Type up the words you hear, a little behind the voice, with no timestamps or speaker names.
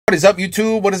What is up,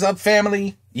 YouTube? What is up,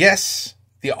 family? Yes,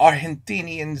 the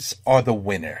Argentinians are the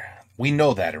winner. We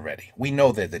know that already. We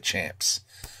know they're the champs.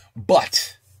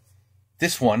 But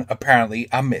this one, apparently,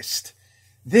 I missed.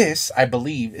 This, I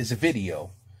believe, is a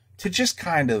video to just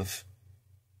kind of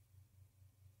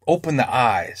open the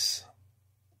eyes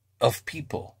of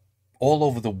people all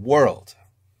over the world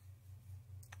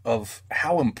of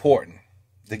how important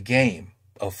the game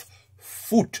of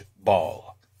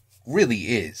football really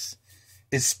is,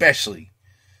 especially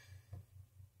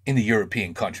in the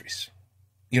European countries.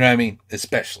 You know what I mean?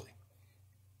 Especially.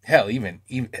 Hell, even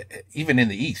in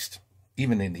the East.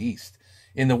 Even in the East.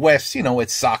 In the West, you know,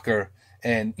 it's soccer.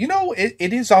 And, you know, it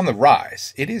is on the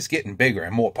rise. It is getting bigger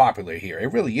and more popular here.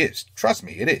 It really is. Trust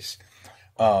me, it is.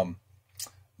 But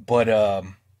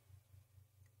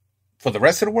for the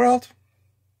rest of the world,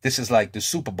 this is like the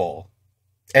Super Bowl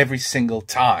every single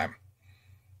time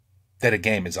that a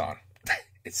game is on.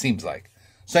 It seems like.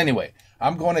 So anyway,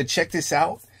 I'm going to check this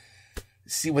out,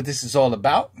 see what this is all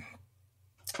about.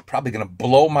 Probably going to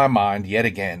blow my mind yet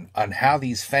again on how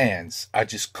these fans are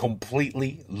just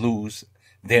completely lose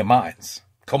their minds.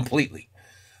 Completely.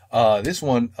 This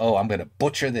one, I'm going to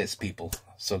butcher this, people.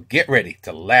 So get ready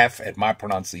to laugh at my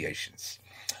pronunciations.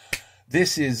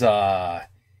 This is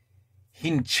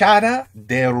Hinchada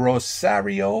de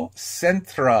Rosario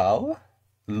Central,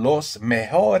 los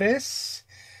mejores,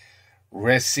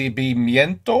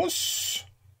 recibimientos,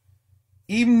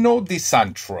 Himno de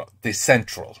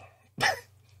Central.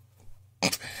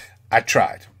 I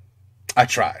tried.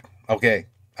 Okay?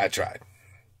 I tried.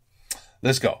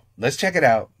 Let's go. Let's check it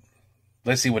out.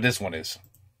 Let's see what this one is.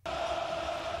 Y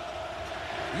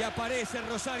aparece el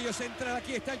Rosario Central.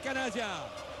 Aquí está el canalla.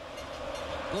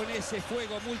 Con ese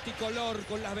fuego multicolor,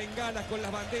 con las bengalas, con las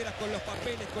banderas, con los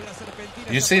papeles, con las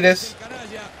serpentinas. You see this?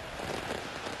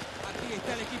 Aquí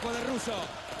está el equipo de Russo.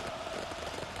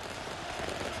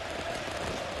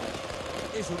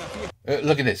 Es una fiesta.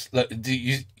 Look at this. Look, do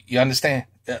you understand?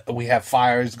 We have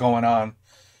fires going on.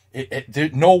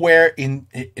 Nowhere in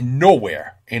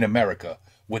America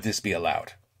would this be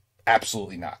allowed.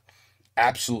 Absolutely not.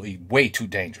 Absolutely way too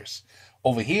dangerous.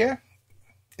 Over here,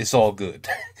 it's all good.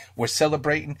 We're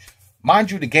celebrating.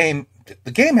 Mind you, the game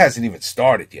hasn't even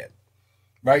started yet.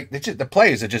 Right? The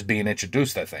players are just being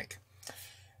introduced, I think.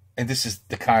 And this is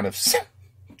the kind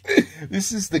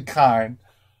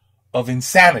of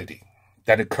insanity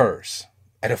that occurs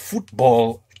at a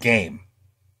football game.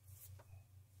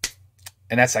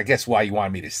 And that's, I guess, why you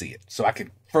wanted me to see it. So I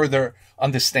can further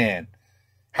understand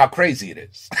how crazy it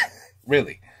is.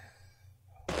 Really.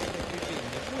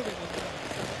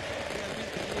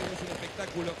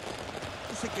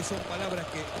 Sé que son palabras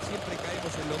que siempre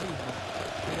caemos en lo mismo,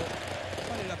 pero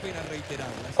vale la pena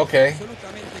reiterarlas. Okay.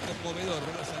 Absolutamente conmovedor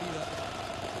ver la salida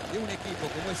de un equipo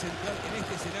como es Central en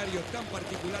este escenario tan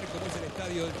particular como es el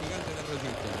estadio del Gigante de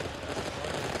Rollito.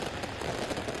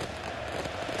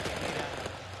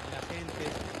 La gente,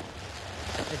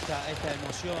 esta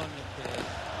emoción, este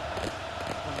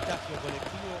contagio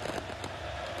colectivo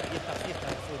y esta fiesta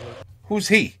del fútbol. Who's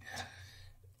he?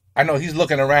 I know he's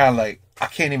looking around like, I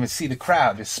can't even see the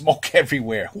crowd. There's smoke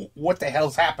everywhere. What the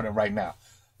hell's happening right now?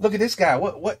 Look at this guy.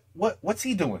 What's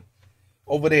he doing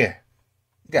over there?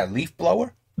 You got a leaf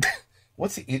blower?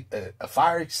 What's he? A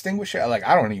fire extinguisher? Like,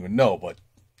 I don't even know, but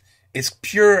it's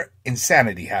pure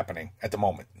insanity happening at the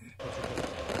moment.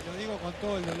 Lo digo con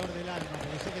todo el dolor del alma,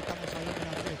 porque sé que estamos hablando de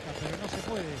una fiesta, pero no se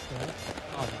puede esto, ¿eh?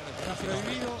 Está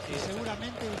prohibido y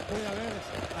seguramente puede haber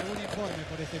algún informe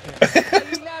por este tema.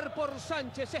 Aguilar por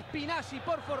Sánchez, Espinazzi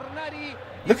por Fornari.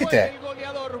 Look at that. El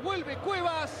goleador vuelve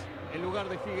Cuevas en lugar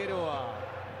de Figueroa.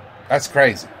 That's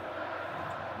crazy.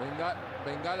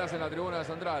 Bengalas en la tribuna de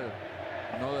Central.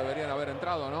 No deberían haber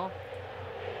entrado, ¿no?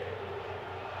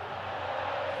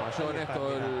 Falló en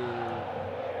esto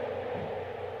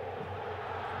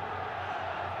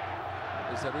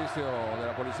el servicio de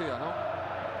la policía, ¿no?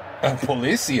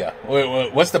 Policia?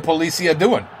 What's the policia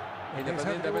doing?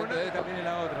 Independientemente de esto,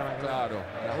 claro,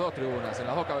 en las dos tribunas, en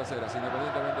las dos cabeceras,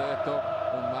 independientemente de esto,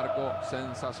 un marco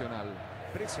sensacional.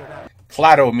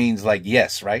 Claro means like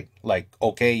yes, right? Like,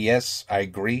 okay, yes, I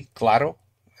agree, claro.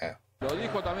 Yeah. Lo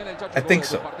dijo también el Chacho. I think Coudet,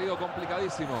 so. un partido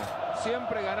complicadísimo.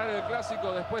 Siempre ganar el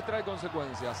clásico después trae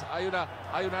consecuencias. Hay una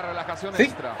relajación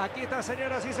extra. Aquí está,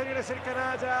 señoras y señores, el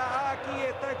canalla. Aquí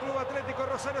está el Club Atlético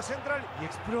Rosario Central. Y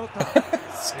explota.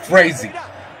 It's crazy.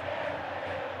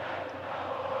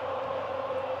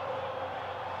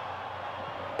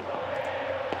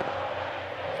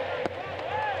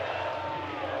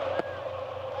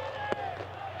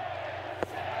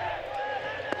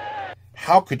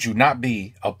 How could you not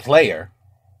be a player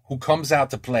who comes out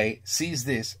to play sees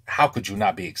this, how could you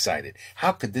not be excited?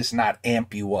 How could this not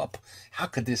amp you up? How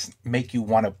could this make you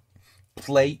want to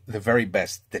play the very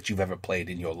best that you've ever played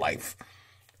in your life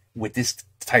with this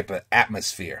type of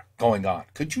atmosphere going on?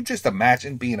 Could you just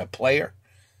imagine being a player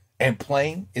and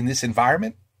playing in this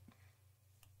environment?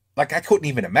 Like, I couldn't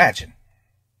even imagine.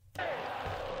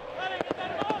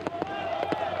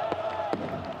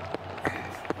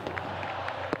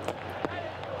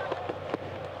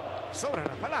 Sobran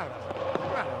las palabras.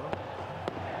 Claro, ¿no?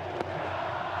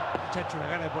 Chacho, una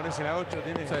gana de ponerse la 8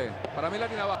 tiene. Sí, para mí la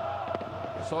tiene abajo.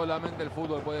 Solamente el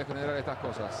fútbol puede generar estas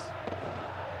cosas.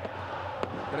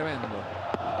 Tremendo.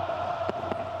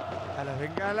 A las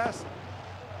bengalas.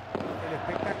 El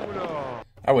espectáculo.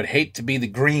 I would hate to be the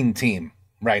green team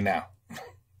right now.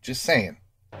 Just saying.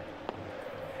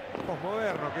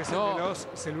 Posmoderno, que es el de los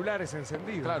celulares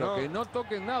encendidos. Claro, ¿no? que no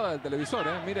toquen nada del televisor,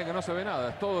 ¿eh? Miren que no se ve nada.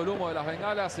 Es todo el humo de las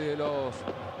bengalas y de los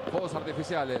fuegos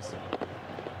artificiales.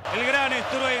 El gran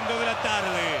estruendo de la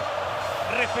tarde.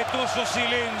 Respetuoso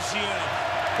silencio.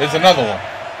 There's another one.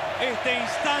 Este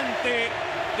instante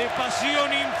de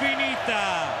pasión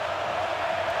infinita.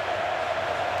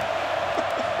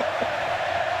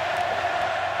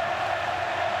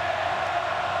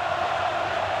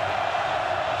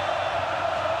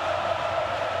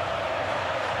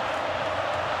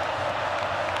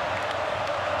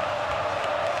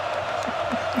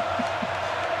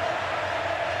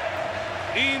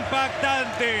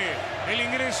 Impactante el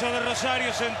ingreso de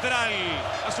Rosario Central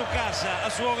a su casa, a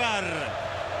su hogar.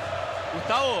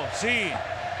 Gustavo, Sí,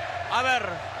 a ver,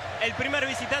 el primer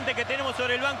visitante que tenemos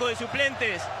sobre el banco de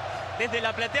suplentes, desde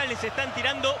la platea les están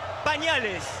tirando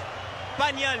pañales.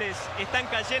 Pañales están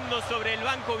cayendo sobre el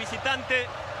banco visitante.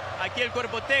 Aquí el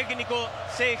cuerpo técnico,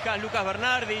 Cejas, Lucas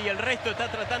Bernardi y el resto está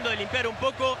tratando de limpiar un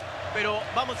poco. Pero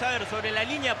vamos a ver, sobre la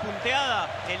línea punteada,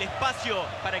 el espacio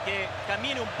para que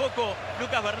camine un poco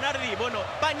Lucas Bernardi. Bueno,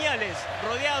 pañales,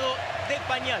 rodeado de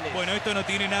pañales. bueno, esto no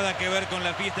tiene nada que ver con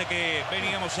la fiesta que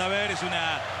veníamos a ver. Es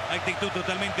una actitud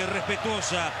totalmente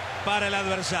respetuosa para el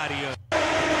adversario.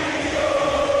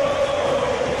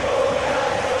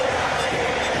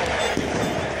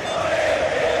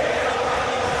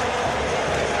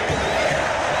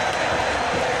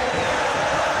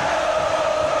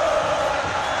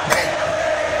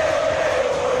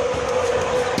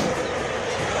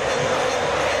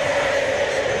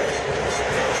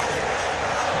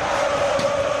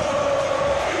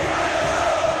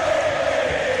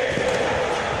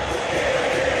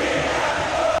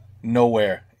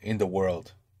 Nowhere in the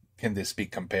world can this be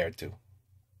compared to.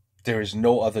 There is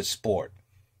no other sport.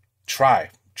 Try.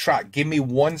 Give me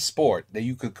one sport that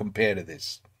you could compare to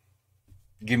this.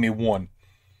 Give me one.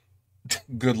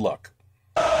 Good luck.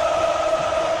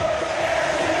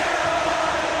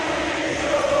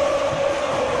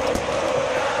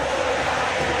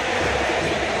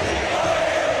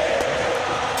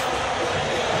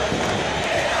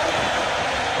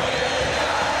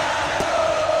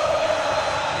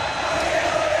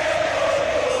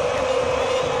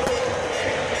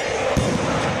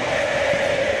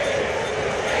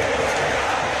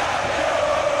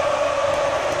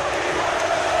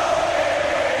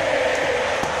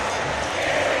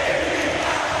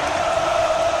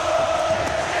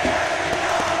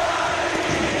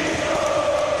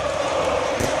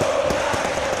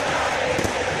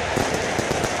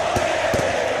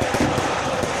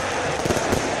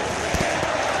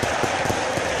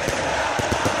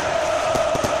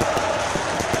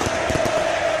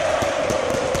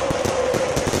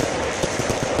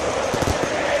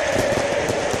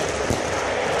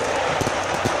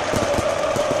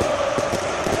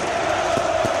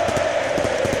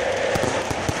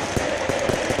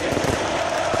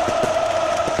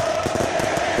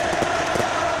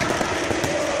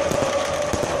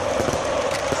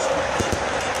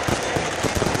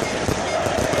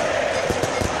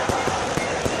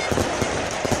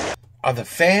 Are the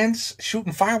fans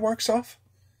shooting fireworks off?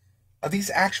 Are these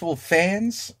actual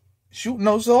fans shooting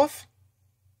those off?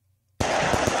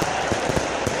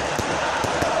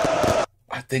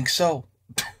 I think so.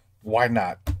 Why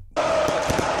not?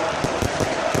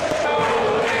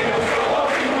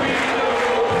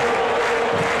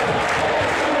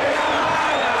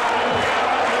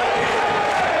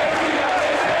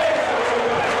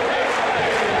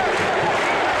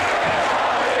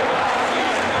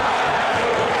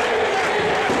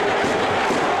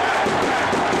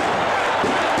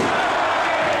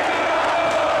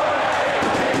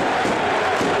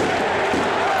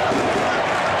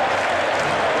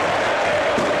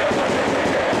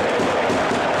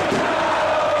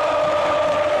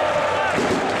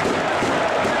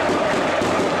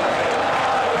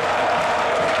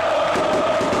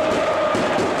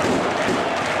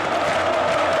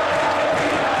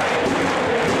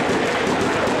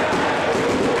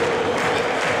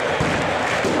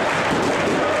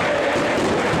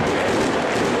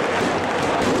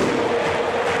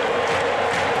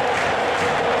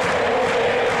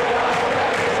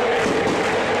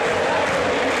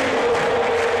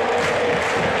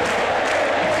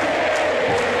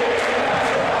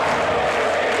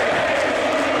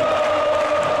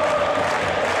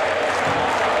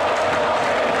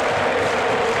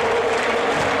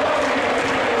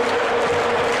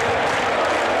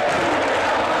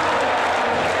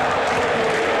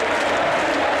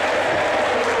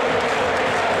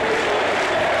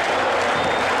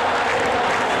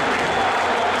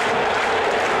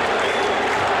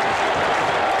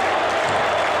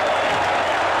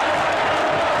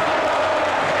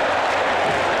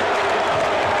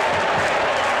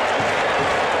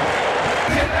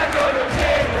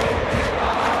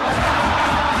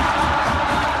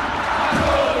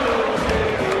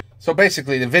 So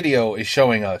basically, the video is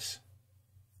showing us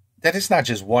that it's not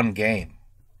just one game.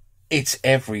 It's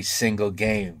every single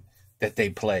game that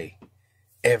they play.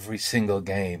 Every single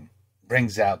game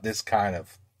brings out this kind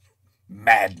of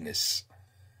madness.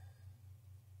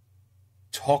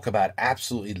 Talk about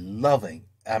absolutely loving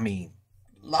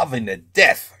to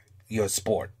death your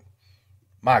sport.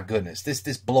 My goodness,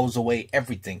 this blows away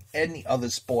everything, any other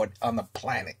sport on the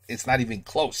planet. It's not even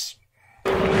close.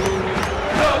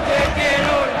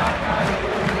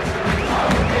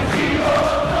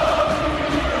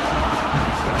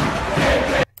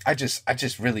 I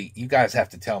just really, you guys have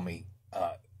to tell me,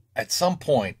 at some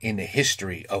point in the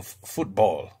history of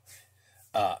football,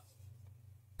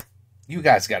 you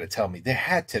guys got to tell me, there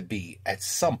had to be at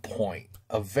some point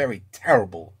a very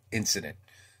terrible incident,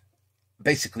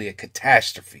 basically a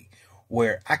catastrophe,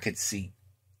 where I could see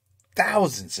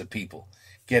thousands of people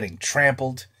getting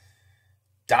trampled,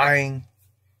 dying.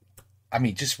 I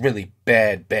mean, just really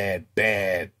bad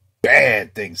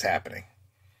things happening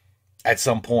at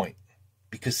some point.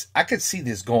 Because I could see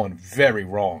this going very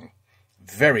wrong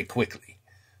very quickly,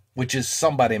 which is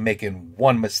somebody making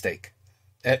one mistake.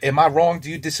 Am I wrong?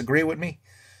 Do you disagree with me?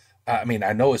 I mean,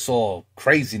 I know it's all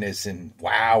craziness and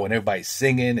wow, and everybody's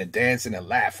singing and dancing and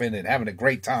laughing and having a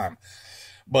great time.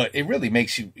 But it really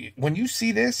makes you, when you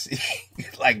see this, you're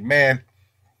like, man,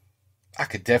 I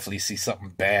could definitely see something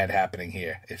bad happening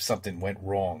here if something went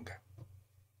wrong.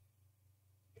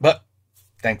 But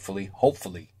thankfully,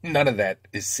 hopefully, none of that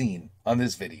is seen on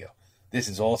this video. This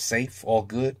is all safe, all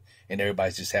good, and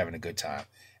everybody's just having a good time.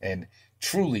 And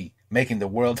truly making the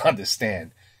world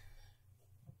understand,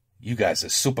 you guys are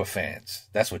super fans.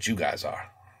 That's what you guys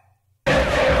are.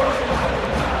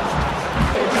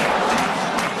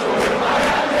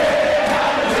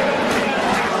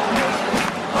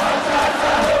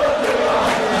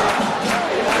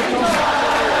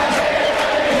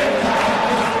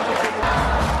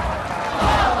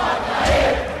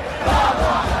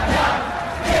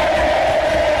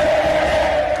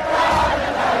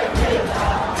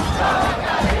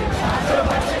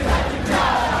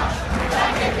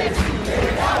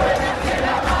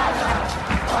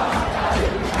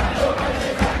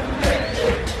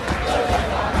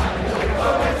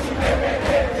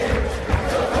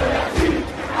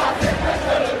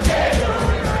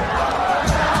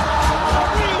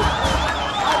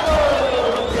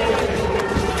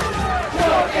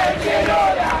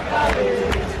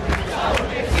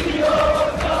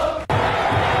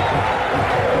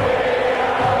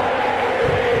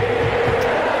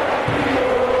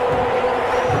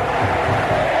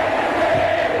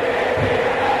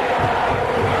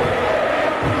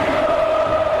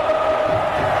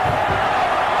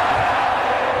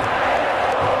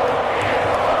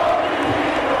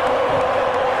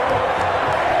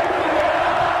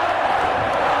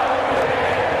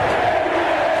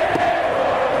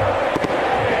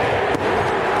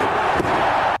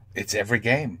 It's every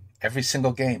game, every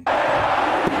single game.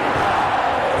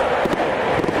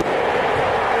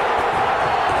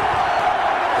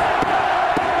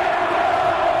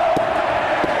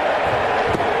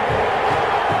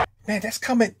 Man, that's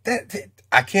coming.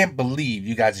 I can't believe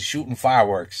you guys are shooting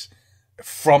fireworks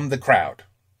from the crowd.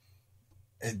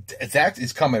 That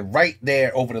is coming right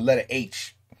there over the letter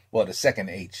H. Well, the second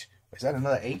H. Is that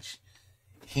another H?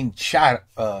 Hinchada.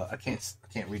 I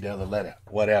can't read the other letter.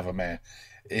 Whatever, man.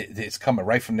 It's coming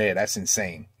right from there. That's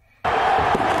insane.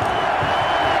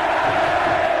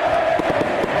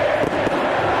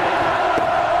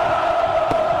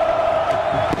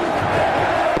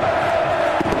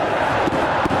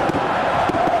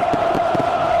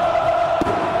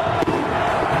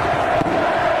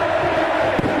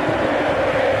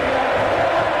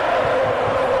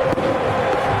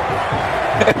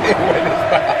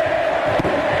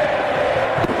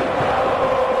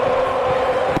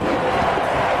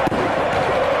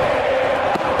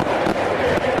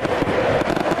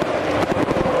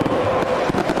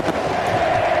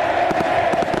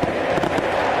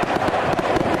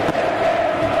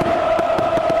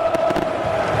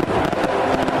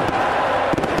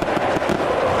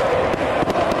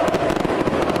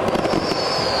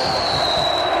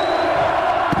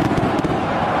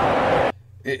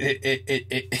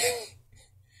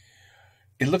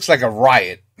 It looks like a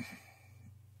riot.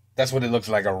 That's what it looks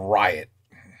like, a riot.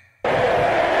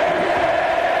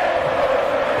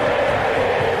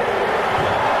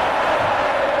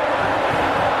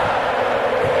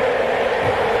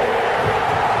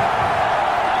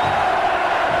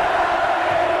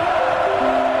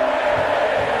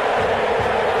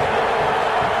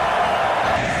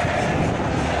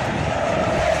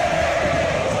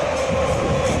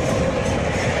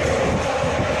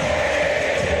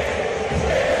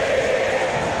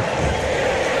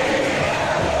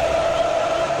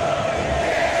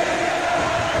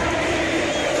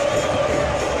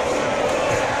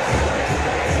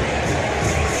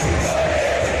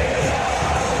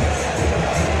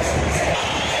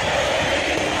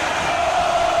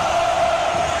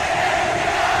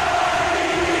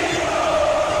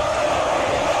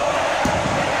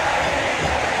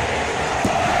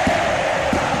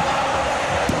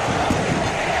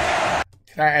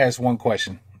 I ask one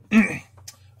question.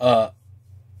 How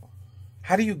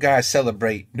do you guys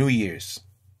celebrate New Year's?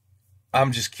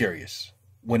 I'm just curious.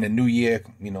 When the new year,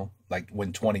 you know, like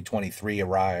when 2023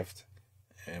 arrived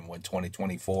and when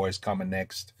 2024 is coming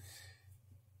next,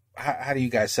 how do you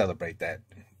guys celebrate that?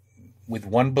 With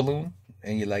one balloon?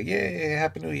 And you're like, yeah,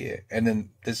 Happy New Year. And then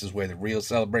this is where the real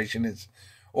celebration is?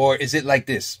 Or is it like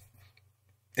this?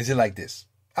 Is it like this?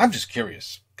 I'm just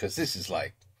curious, because this is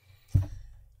like,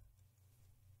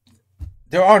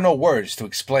 there are no words to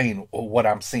explain what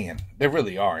I'm seeing. There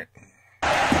really aren't.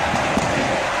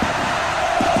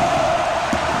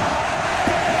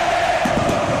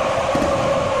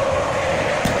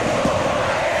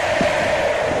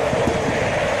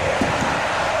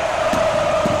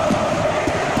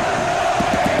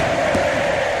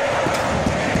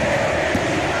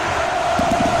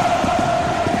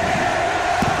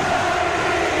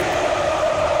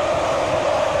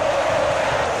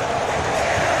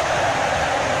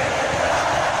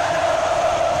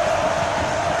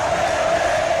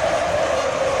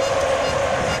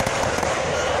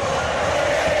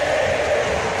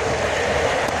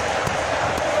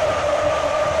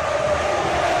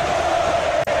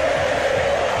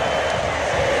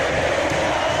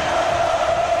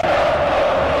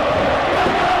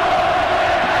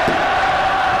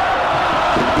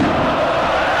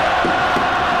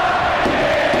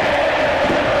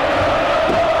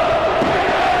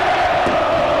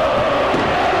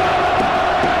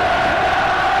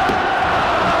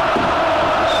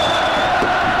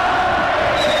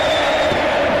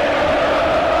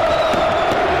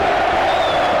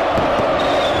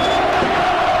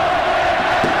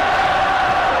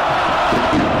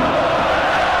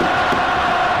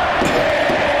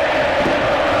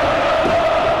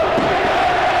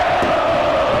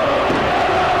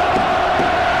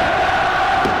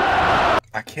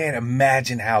 Can't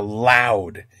imagine how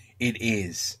loud it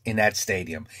is in that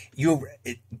stadium. Do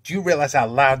you realize how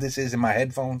loud this is in my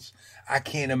headphones? I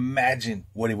can't imagine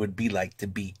what it would be like to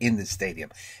be in the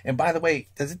stadium. And by the way,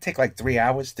 does it take like 3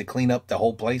 hours to clean up the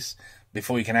whole place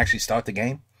before you can actually start the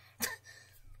game?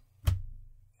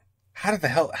 How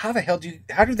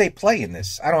do they play in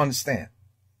this? I don't understand.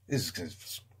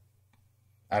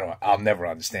 I'll never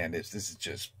understand this.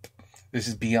 This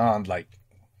is beyond, like,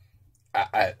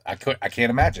 I can't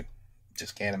imagine.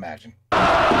 Just can't imagine.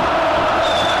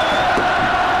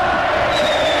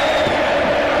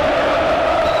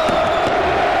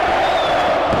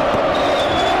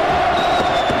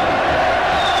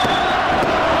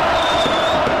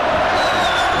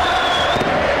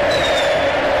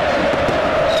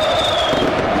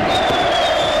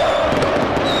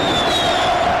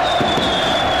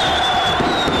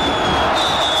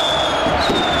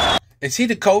 Is he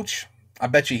the coach? I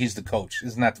bet you he's the coach.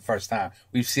 This is not the first time.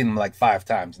 We've seen him like 5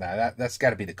 times now. That's got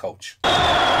to be the coach.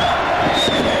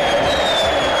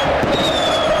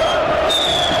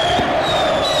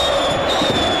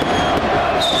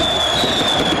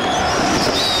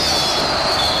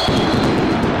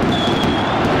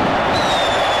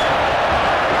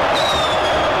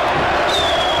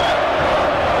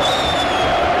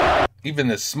 Even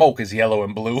the smoke is yellow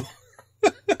and blue.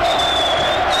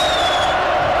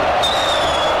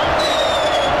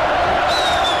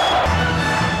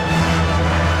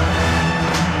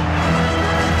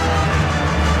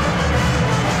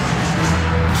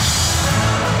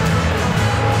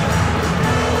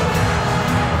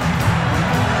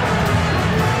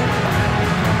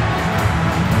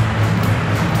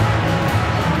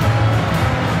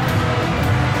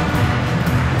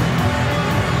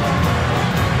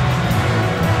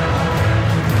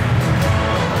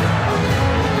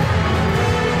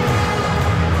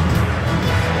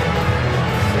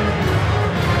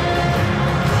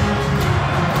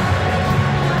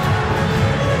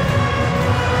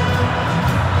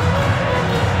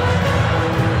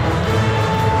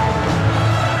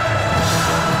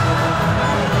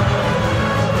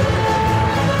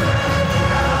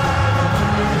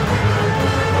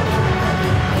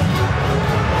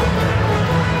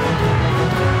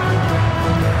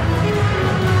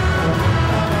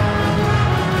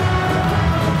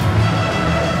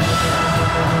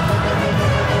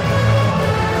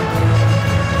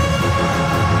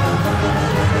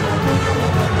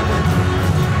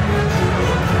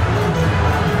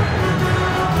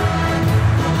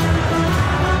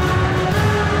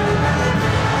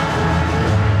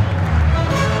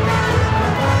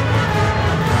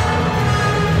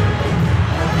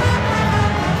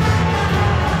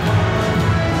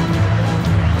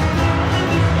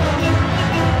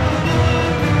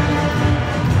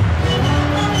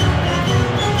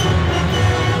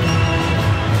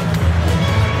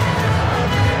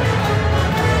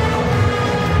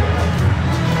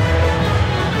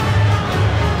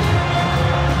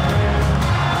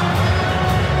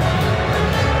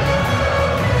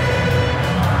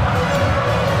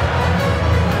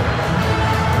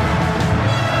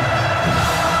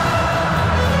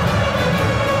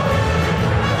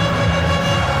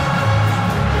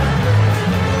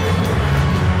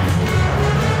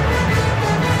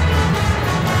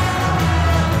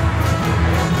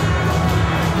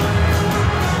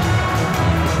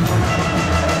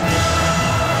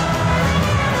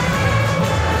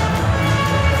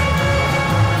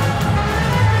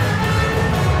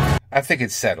 think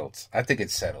it's settled. I think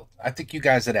it's settled. I think you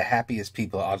guys are the happiest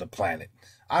people on the planet.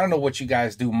 I don't know what you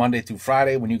guys do Monday through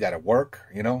Friday when you got to work.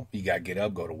 You know, you got to get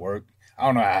up, go to work. I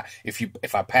don't know how,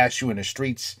 if I pass you in the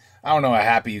streets, I don't know how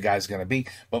happy you guys are going to be.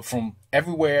 But from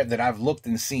everywhere that I've looked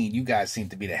and seen, you guys seem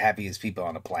to be the happiest people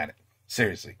on the planet.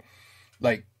 Seriously.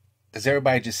 Like, does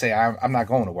everybody just say, I'm not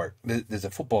going to work? There's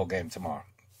a football game tomorrow.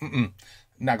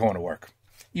 Not going to work.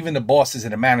 Even the bosses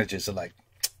and the managers are like,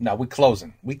 no, we're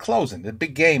closing. We closing. The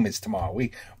big game is tomorrow.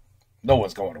 No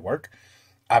one's going to work.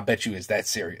 I bet you it's that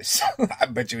serious. I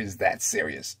bet you it's that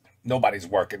serious. Nobody's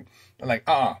working. They're like,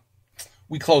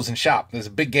 we closing shop. There's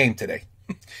a big game today.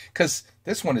 Because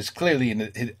this one is clearly,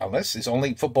 unless it's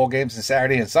only football games on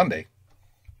Saturday and Sunday.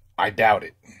 I doubt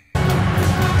it.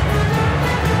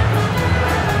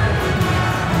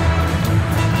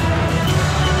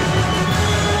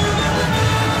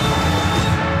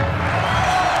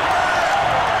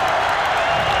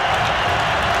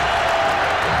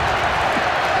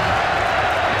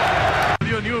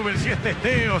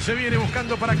 Testeo, se viene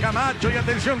buscando para Camacho y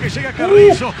atención que llega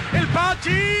Carrizo, el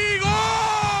Pachi, ¡gol!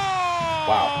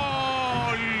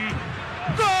 Wow.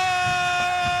 ¡Gol!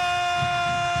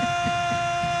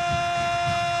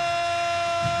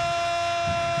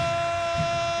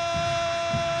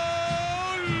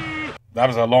 That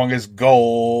was the longest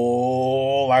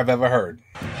goal I've ever heard.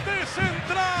 De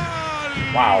Central.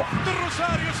 Wow. De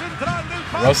Rosario Central del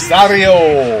Pachi. Rosario.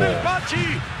 Del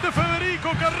Pachi, de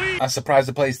Federico Carrizo. I'm surprised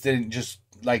the place didn't just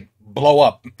like blow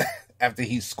up after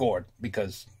he scored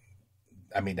because,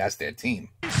 I mean, that's their team.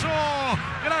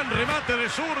 Gran remate de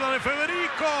zurda de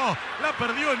Federico. La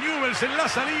perdió Newell's en la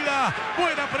salida.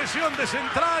 Buena presión de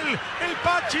Central. El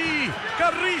Pachi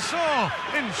Carrizo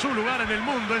en su lugar en el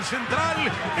mundo en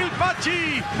Central. El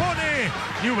Pachi pone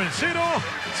Newell's 0,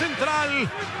 Central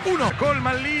 1.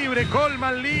 Colman libre,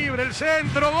 el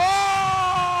centro. ¡Gol!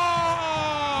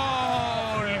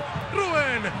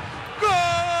 Rubén. ¡Gol!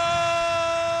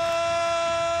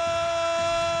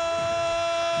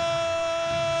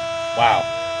 Wow.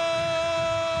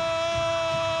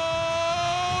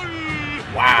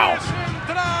 Wow.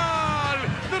 Central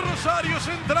de Rosario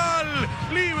Central,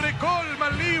 libre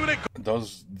Colman, libre.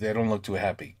 They don't look too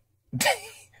happy.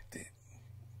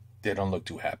 They don't look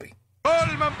too happy.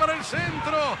 Colman para el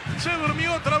centro, se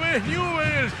durmió otra vez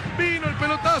Newell's, vino el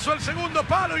pelotazo al segundo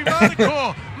palo y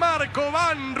Marco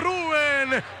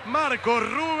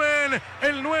Rubén,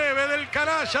 el 9 del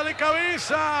canalla de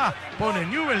cabeza, pone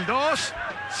Newell's 2,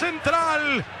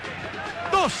 Central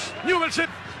 2, Newell's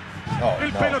 7.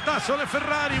 El pelotazo de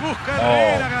Ferrari, busca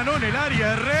Herrera, ganó en el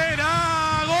área,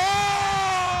 Herrera, ¡gol!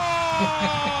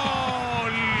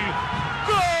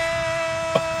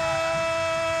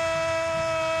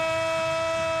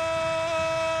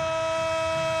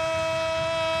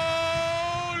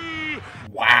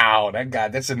 Wow,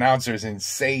 this announcer is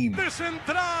insane. De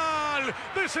Central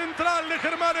de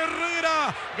Germán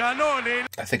Herrera, ganó en el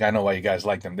I think I know why you guys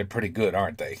like them. They're pretty good,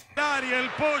 aren't they? área, el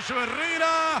Pollo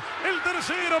Herrera, el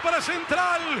tercero para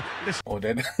Central. Oh,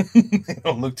 they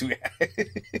don't look too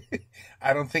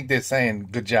I don't think they're saying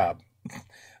good job.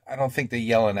 I don't think they're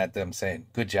yelling at them saying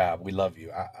good job, we love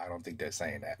you. I don't think they're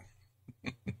saying that.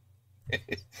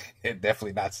 They're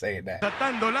definitely not saying that.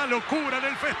 Tratando la locura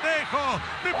del festejo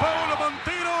de Paolo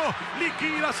Montero,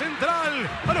 liquida Central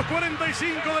a los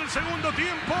 45 del segundo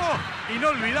tiempo.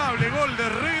 Inolvidable gol de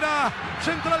Herrera.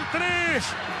 Central 3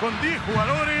 con 10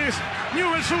 jugadores.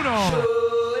 Newell's 1.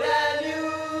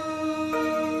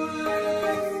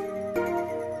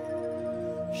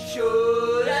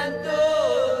 Lloran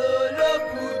todos los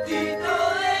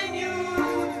putitos de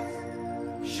Newell's.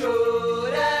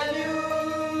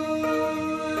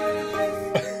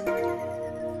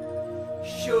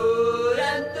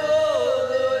 Lloran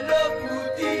todos los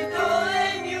putitos de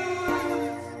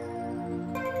Newell's.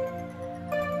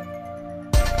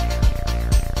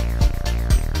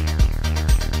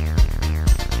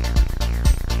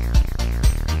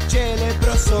 Che,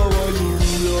 leproso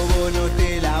boludo, vos no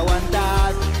te la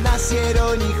aguantás.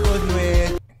 Nacieron hijos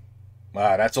nuestros.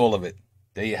 Wow, that's all of it.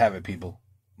 There you have it, people.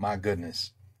 My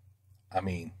goodness. I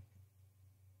mean,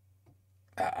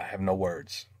 I have no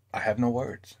words. I have no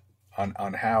words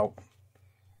on how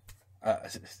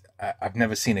I've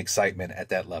never seen excitement at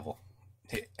that level.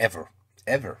 Ever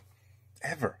in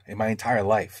my entire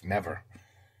life. Never.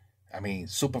 I mean,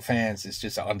 SUPERFANS is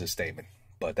just an understatement,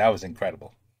 but that was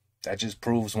incredible. That just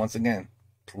proves once again,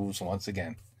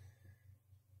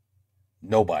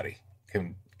 nobody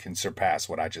can surpass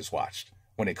what I just watched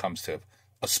when it comes to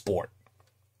a sport.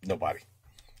 Nobody.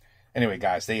 Anyway,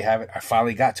 guys, there you have it. I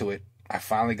finally got to it. I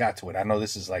know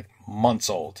this is like months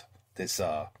old, this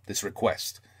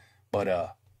request.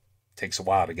 But Takes a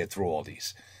while to get through all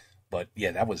these. But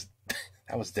yeah, that was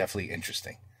definitely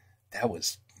interesting. That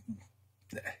was,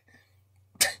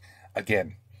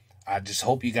 again, I just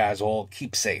hope you guys all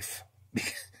keep safe,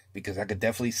 because I could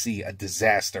definitely see a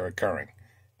disaster occurring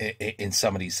in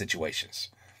some of these situations.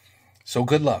 So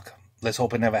good luck. Let's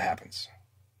hope it never happens,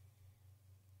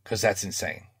 because that's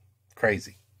insane.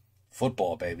 Crazy.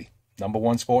 Football, baby.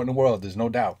 #1 sport in the world, there's no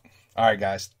doubt. All right,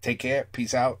 guys. Take care.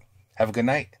 Peace out. Have a good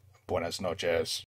night. Buenas noches.